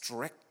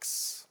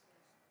restricts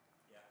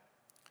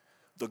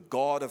the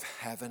God of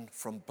heaven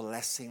from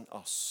blessing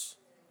us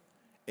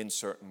in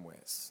certain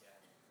ways.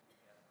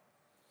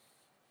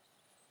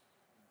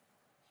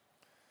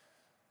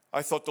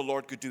 I thought the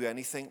Lord could do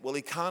anything. Well,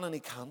 he can and he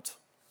can't.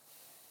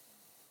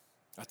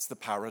 That's the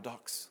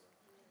paradox.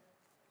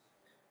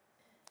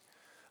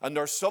 And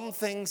there are some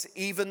things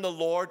even the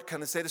Lord,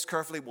 can I say this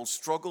carefully, will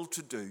struggle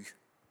to do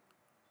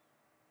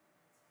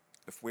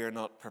if we're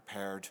not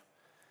prepared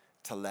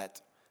to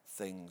let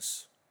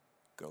things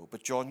go.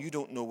 But John, you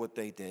don't know what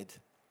they did.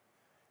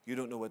 You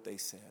don't know what they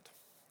said.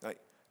 Now,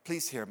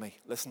 please hear me.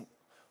 Listen,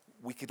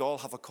 we could all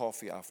have a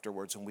coffee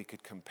afterwards and we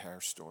could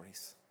compare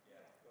stories.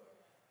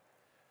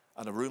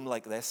 And a room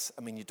like this,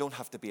 I mean, you don't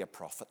have to be a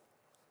prophet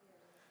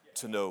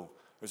to know.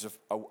 There's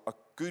a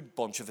good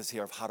bunch of us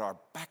here have had our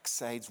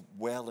backsides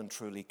well and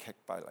truly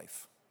kicked by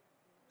life.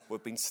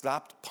 We've been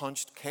slapped,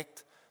 punched,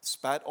 kicked,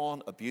 spat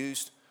on,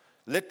 abused,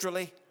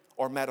 literally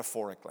or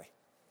metaphorically.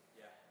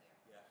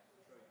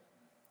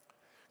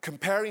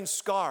 Comparing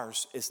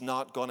scars is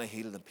not going to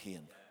heal the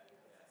pain.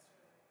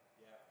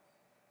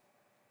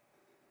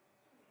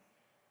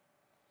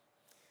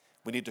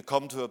 We need to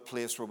come to a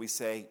place where we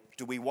say,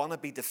 do we want to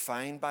be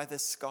defined by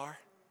this scar?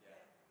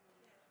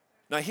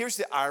 Now, here's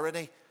the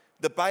irony.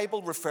 The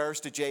Bible refers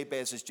to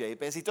Jabez as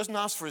Jabez. He doesn't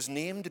ask for his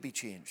name to be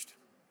changed.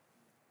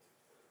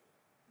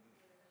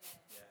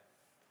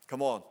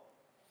 Come on.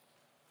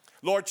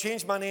 Lord,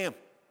 change my name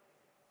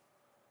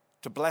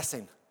to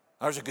Blessing.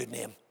 There's a good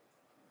name.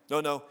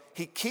 No.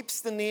 He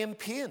keeps the name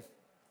Pain.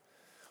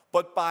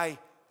 But by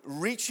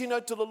reaching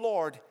out to the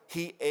Lord,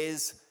 he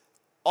is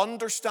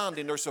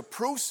understanding there's a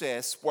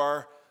process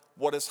where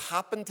what has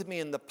happened to me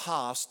in the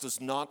past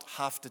does not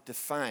have to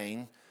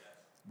define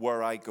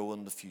where I go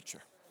in the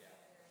future.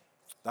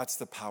 That's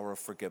the power of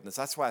forgiveness.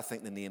 That's why I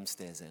think the name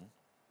stays in.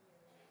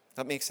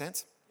 That makes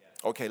sense?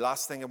 Okay,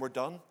 last thing and we're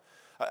done.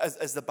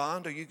 As the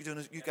band, are you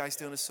guys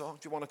doing a song?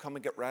 Do you want to come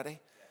and get ready?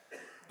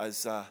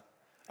 As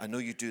I know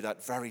you do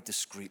that very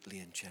discreetly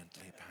and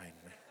gently behind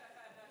me.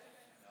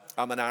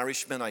 I'm an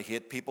Irishman. I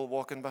hate people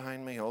walking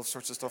behind me. All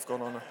sorts of stuff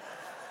going on there.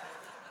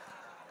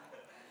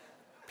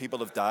 People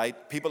have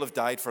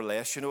died for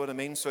less, you know what I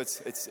mean? So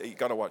it's you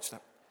got to watch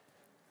that.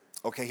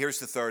 Okay, here's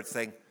the third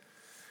thing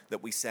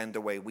that we send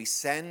away. We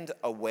send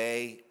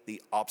away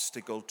the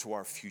obstacle to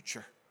our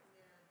future.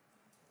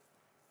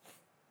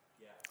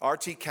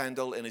 R.T.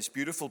 Kendall, in his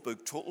beautiful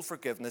book, Total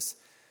Forgiveness,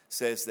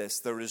 says this: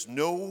 there is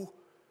no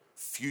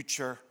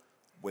future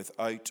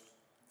without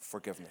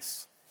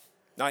forgiveness.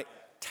 Now,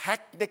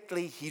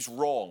 technically, he's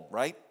wrong,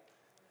 right?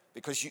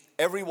 Because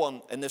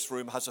everyone in this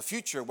room has a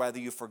future, whether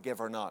you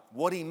forgive or not.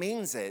 What he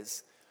means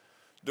is,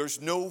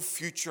 there's no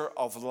future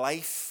of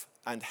life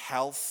and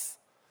health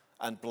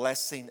and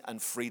blessing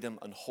and freedom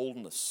and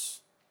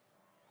wholeness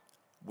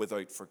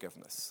without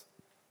forgiveness.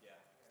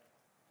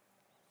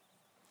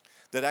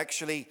 That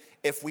actually,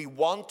 if we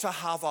want to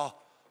have a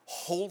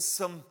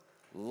wholesome,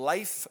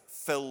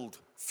 life-filled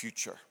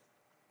future,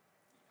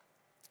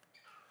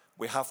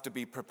 we have to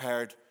be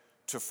prepared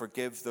to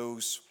forgive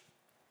those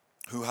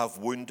who have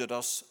wounded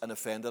us and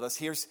offended us.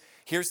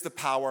 Here's the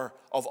power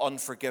of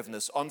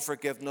unforgiveness.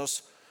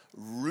 Unforgiveness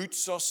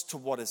roots us to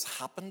what has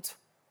happened,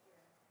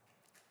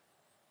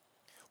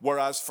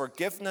 whereas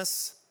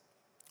forgiveness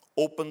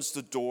opens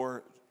the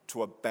door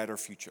to a better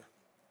future.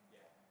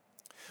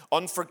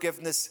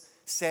 Unforgiveness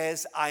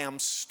says, I am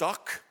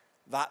stuck,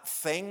 that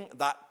thing,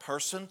 that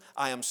person,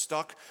 I am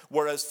stuck,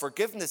 whereas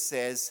forgiveness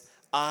says,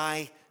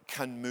 I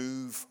can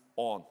move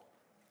on.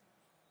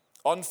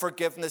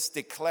 Unforgiveness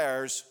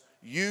declares,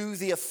 you,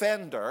 the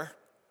offender,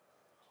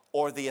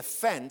 or the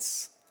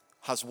offense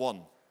has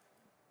won.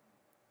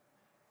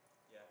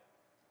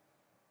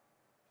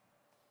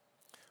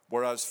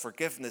 Whereas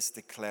forgiveness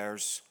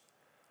declares,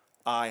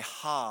 I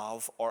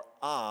have or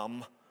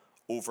am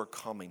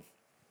overcoming.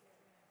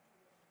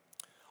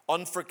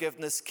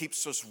 Unforgiveness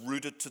keeps us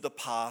rooted to the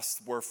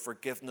past, where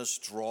forgiveness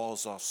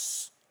draws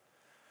us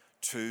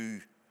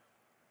to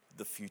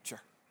the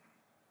future.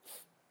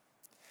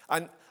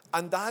 And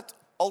that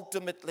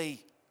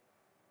ultimately,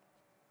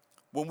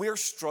 when we're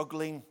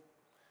struggling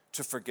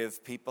to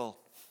forgive people,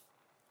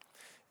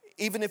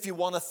 even if you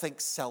want to think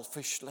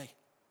selfishly,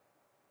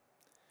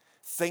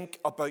 think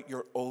about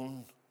your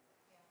own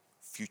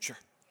future.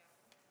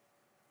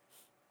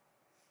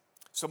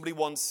 Somebody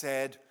once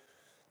said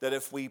that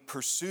if we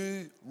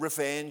pursue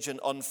revenge and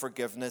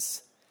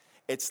unforgiveness,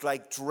 it's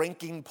like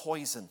drinking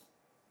poison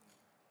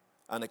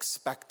and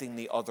expecting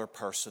the other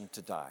person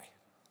to die.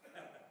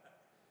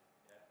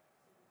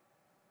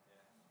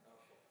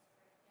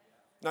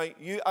 Now,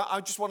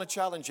 I just want to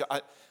challenge you.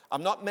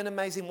 I'm not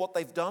minimizing what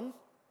they've done.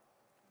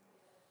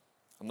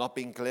 I'm not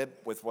being glib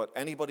with what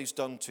anybody's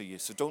done to you.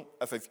 So don't,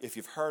 if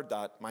you've heard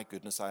that, my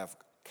goodness, I have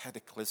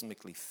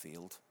cataclysmically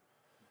failed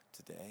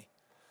today.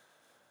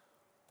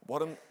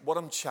 What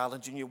I'm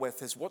challenging you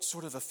with is, what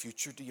sort of a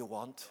future do you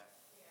want?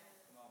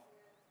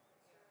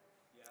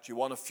 Do you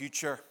want a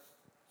future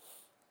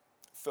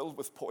filled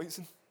with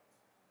poison?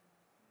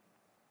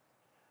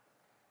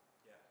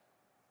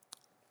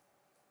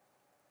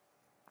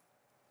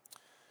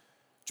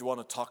 Do you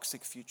want a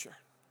toxic future?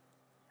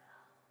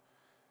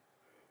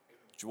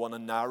 Do you want a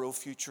narrow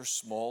future,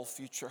 small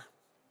future,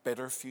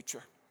 bitter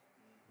future?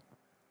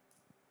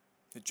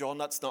 John,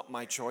 that's not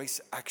my choice.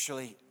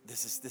 Actually,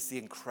 this is the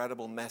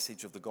incredible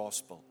message of the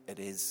gospel. It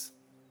is.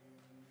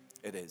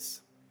 It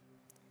is.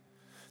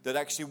 That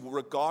actually,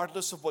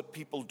 regardless of what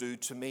people do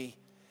to me,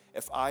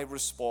 if I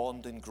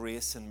respond in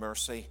grace and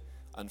mercy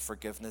and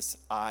forgiveness,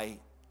 I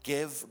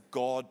give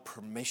God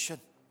permission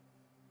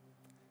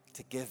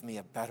to give me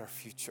a better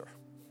future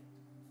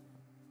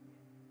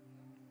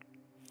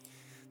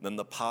than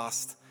the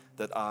past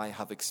that I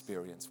have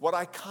experienced. What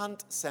I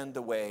can't send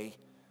away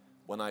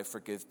when I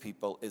forgive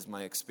people is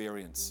my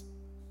experience.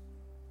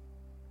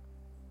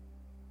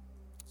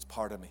 It's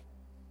part of me.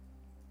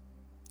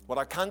 What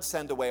I can't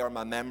send away are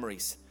my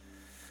memories.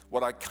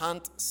 What I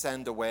can't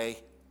send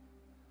away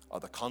are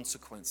the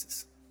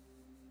consequences.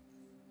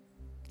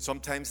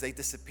 Sometimes they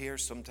disappear,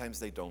 sometimes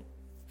they don't.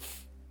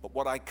 But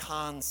what I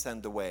can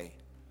send away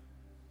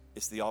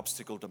is the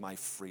obstacle to my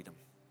freedom,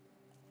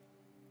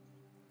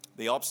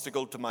 the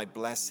obstacle to my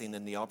blessing,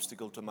 and the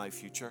obstacle to my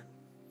future.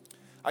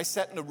 I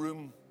sat in a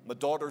room, my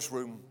daughter's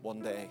room,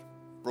 one day,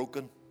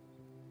 broken,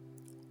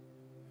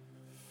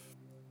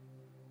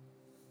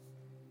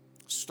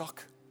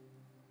 stuck,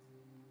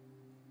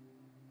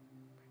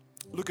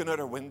 looking out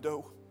her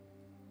window,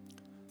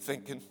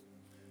 thinking,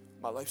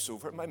 my life's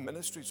over, my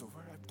ministry's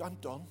over, I'm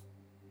done.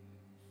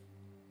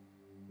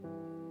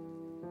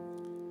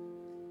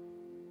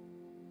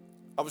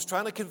 I was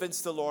trying to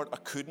convince the Lord I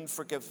couldn't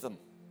forgive them.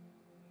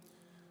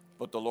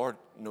 But the Lord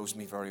knows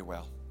me very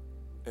well.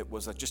 It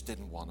was I just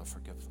didn't want to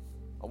forgive them.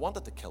 I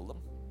wanted to kill them.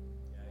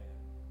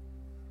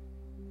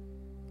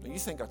 Now you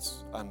think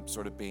I'm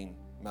sort of being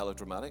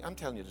melodramatic. I'm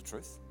telling you the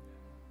truth.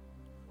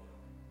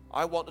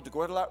 I wanted to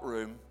go out of that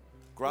room,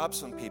 grab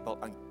some people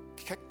and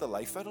kick the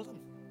life out of them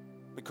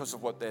because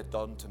of what they had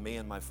done to me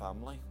and my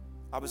family.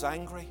 I was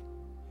angry.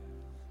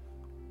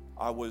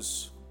 I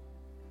was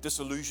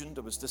disillusioned.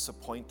 I was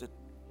disappointed.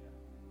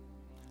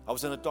 I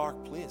was in a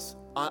dark place.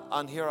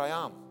 And here I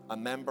am, a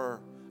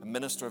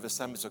minister of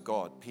Assemblies of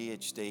God,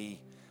 PhD,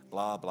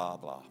 blah, blah,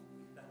 blah.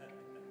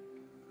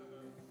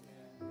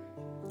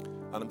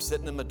 And I'm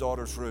sitting in my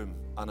daughter's room,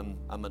 and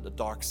I'm at the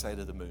dark side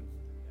of the moon.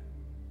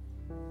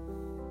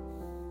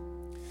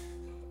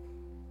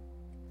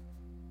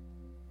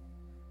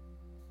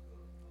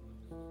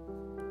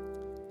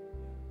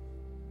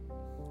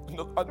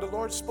 And the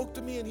Lord spoke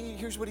to me, and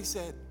here's what he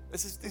said.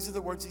 These are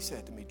the words he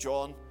said to me.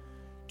 John,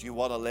 do you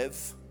want to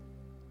live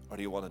or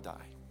do you want to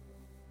die?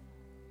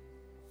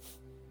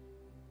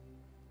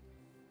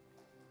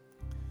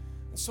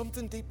 And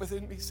something deep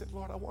within me said,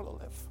 Lord, I want to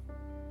live.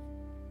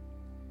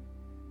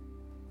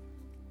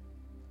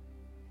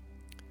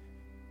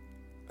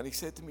 And he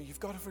said to me, you've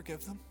got to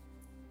forgive them.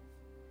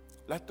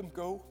 Let them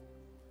go.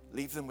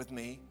 Leave them with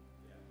me.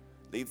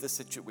 Leave the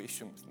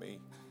situation with me.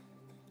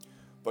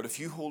 But if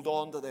you hold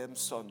on to them,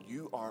 son,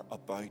 you are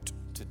about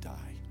to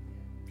die.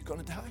 You're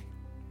going to die.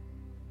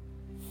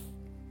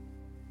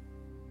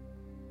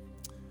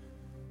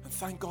 And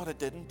thank God I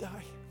didn't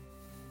die.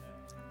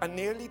 I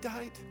nearly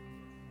died.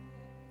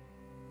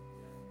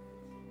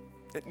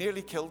 It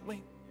nearly killed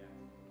me.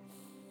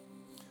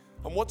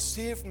 And what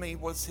saved me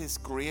was his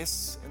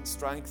grace and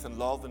strength and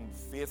love and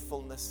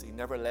faithfulness. He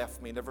never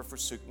left me, never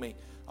forsook me.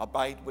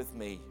 Abide with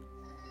me.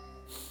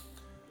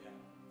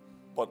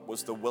 But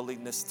was the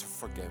willingness to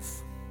forgive.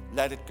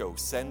 Let it go.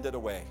 Send it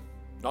away.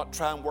 Not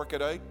try and work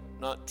it out.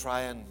 Not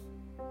try and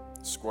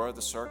square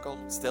the circle.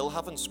 Still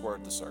haven't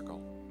squared the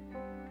circle.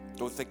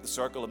 Don't think the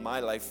circle in my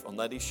life on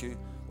that issue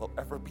will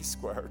ever be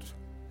squared.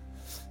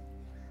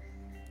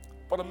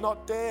 But I'm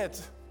not dead.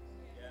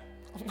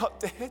 I'm not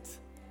dead.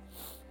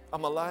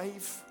 I'm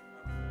alive.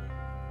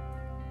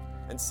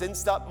 And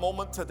since that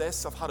moment to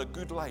this, I've had a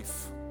good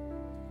life.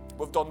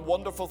 We've done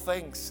wonderful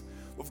things.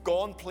 We've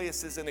gone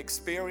places and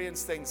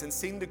experienced things and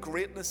seen the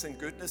greatness and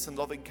goodness and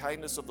loving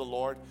kindness of the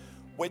Lord,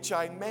 which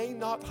I may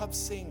not have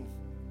seen.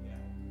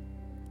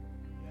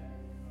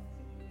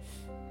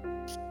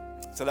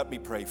 So let me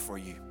pray for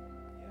you.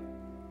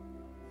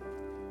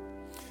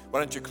 Why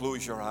don't you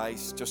close your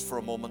eyes just for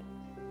a moment?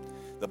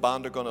 The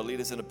band are going to lead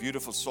us in a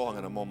beautiful song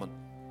in a moment.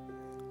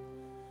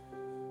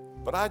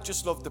 But I'd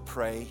just love to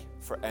pray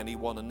for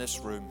anyone in this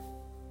room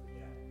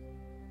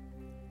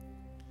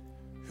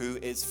who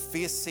is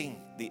facing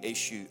the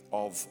issue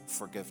of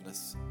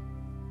forgiveness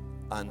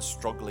and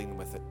struggling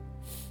with it.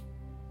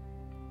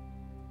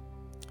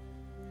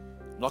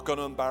 I'm not going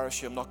to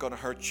embarrass you. I'm not going to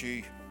hurt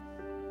you.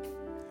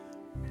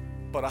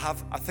 But I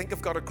think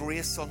I've got a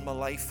grace on my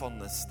life on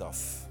this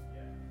stuff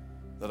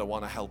that I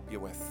want to help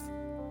you with.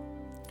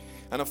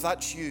 And if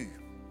that's you,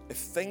 if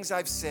things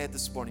I've said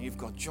this morning, you've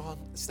gone, John,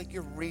 it's like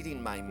you're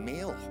reading my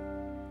mail.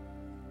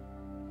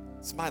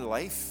 It's my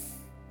life,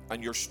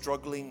 and you're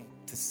struggling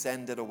to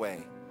send it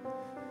away.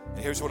 And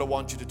here's what I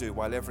want you to do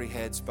while every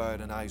head's bowed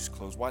and eyes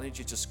closed. Why don't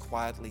you just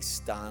quietly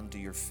stand to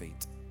your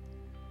feet?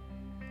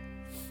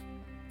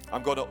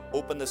 I'm going to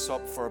open this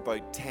up for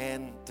about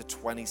 10 to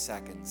 20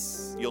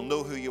 seconds. You'll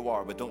know who you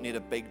are, but don't need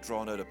a big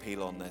drawn-out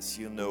appeal on this.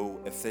 You'll know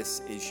if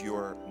this is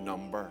your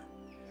number,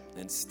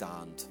 then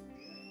stand.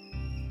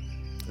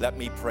 Let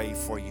me pray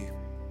for you.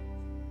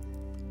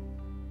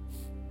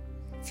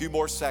 A few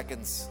more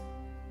seconds.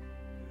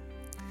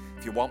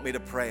 If you want me to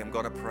pray, I'm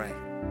going to pray.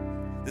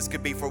 This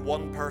could be for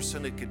one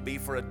person. It could be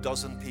for a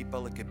dozen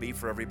people. It could be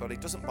for everybody.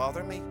 It doesn't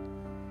bother me.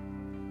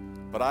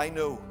 But I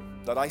know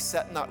that I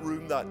sat in that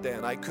room that day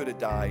and I could have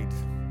died.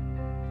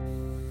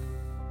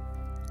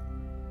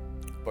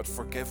 But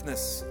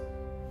forgiveness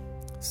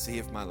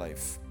saved my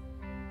life.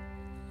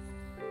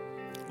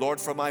 Lord,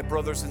 for my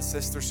brothers and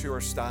sisters who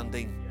are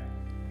standing,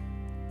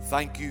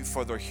 thank you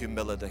for their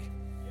humility.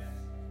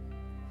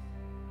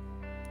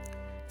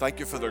 Thank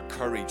you for their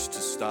courage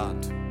to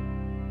stand.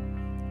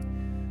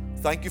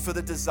 Thank you for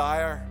the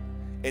desire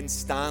in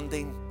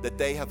standing that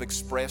they have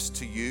expressed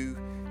to you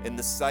in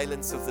the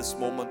silence of this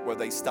moment where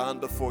they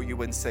stand before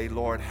you and say,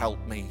 Lord, help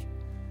me.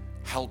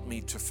 Help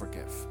me to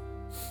forgive.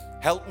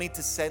 Help me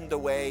to send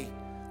away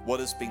what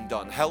has been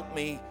done. Help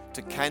me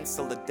to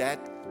cancel the debt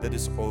that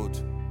is owed.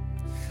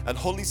 And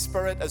Holy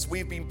Spirit, as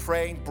we've been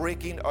praying,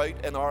 breaking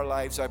out in our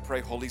lives, I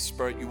pray, Holy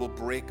Spirit, you will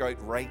break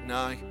out right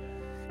now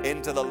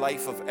into the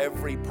life of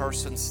every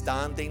person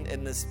standing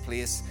in this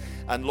place.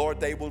 And Lord,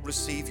 they will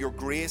receive your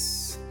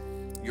grace,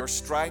 your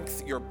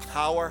strength, your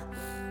power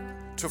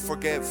to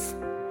forgive,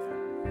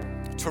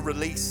 to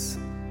release,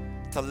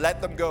 to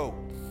let them go,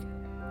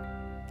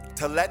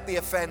 to let the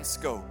offense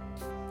go,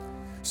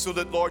 so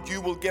that, Lord, you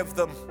will give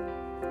them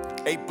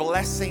a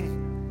blessing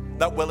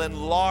that will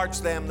enlarge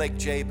them like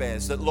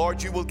Jabez, that,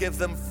 Lord, you will give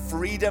them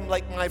freedom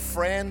like my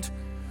friend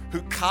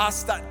who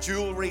cast that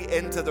jewelry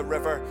into the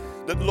river,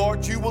 that,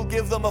 Lord, you will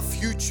give them a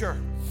future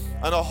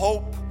and a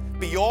hope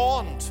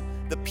beyond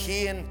the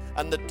pain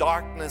and the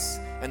darkness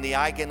and the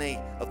agony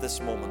of this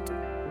moment.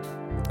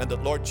 And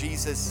that, Lord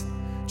Jesus,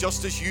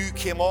 just as you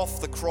came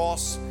off the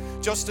cross,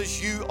 just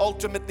as you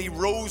ultimately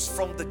rose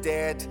from the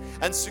dead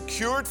and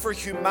secured for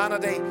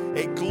humanity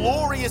a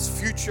glorious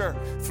future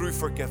through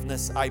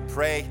forgiveness, I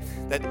pray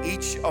that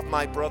each of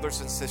my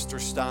brothers and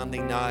sisters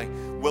standing now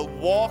will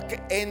walk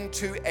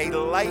into a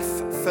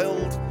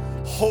life-filled,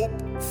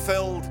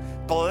 hope-filled,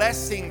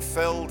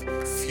 blessing-filled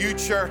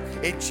future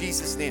in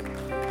Jesus' name.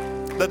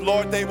 That,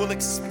 Lord, they will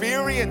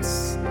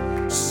experience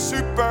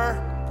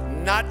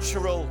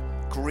supernatural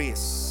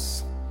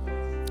grace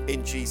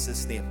in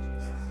Jesus' name.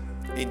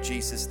 In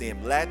Jesus'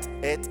 name. Let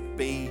it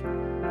be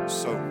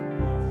so.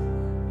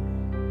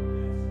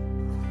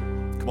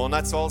 Come on,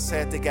 let's all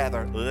say it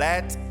together.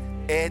 Let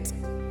it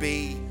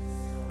be.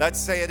 Let's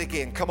say it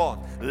again. Come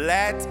on.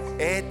 Let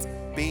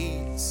it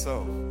be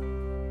so.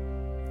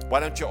 Why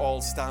don't you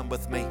all stand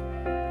with me?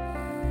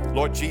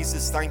 Lord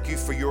Jesus, thank you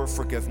for your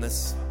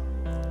forgiveness.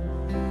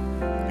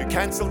 You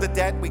canceled the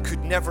debt we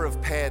could never have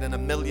paid in a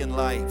million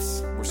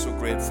lives. We're so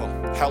grateful.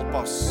 Help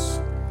us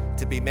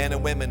to be men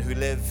and women who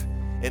live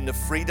in the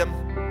freedom,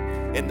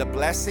 in the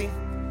blessing,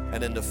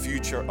 and in the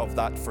future of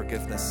that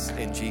forgiveness.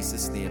 In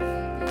Jesus' name,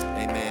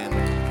 amen.